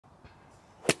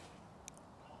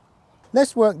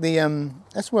Let's work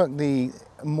the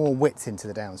more width into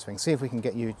the downswing. See if we can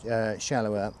get you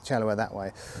shallower that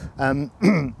way.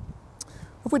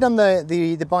 Have we done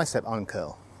the bicep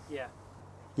uncurl? Yeah.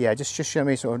 Yeah, just show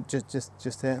me sort of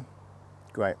just here.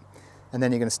 Great. And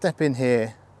then you're going to step in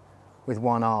here with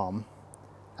one arm,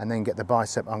 and then get the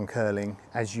bicep uncurling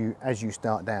as you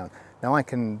start down. Now I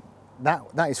can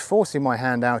that is forcing my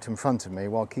hand out in front of me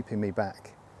while keeping me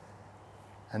back.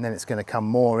 And then it's going to come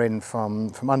more in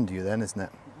from under you then, isn't it?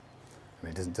 I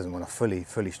mean, it doesn't want to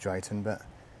fully straighten, but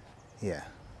yeah.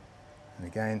 And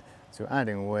again, so we're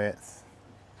adding width.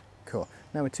 Cool.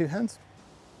 Now with two hands.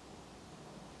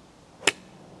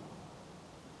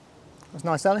 That's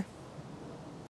nice, Ali.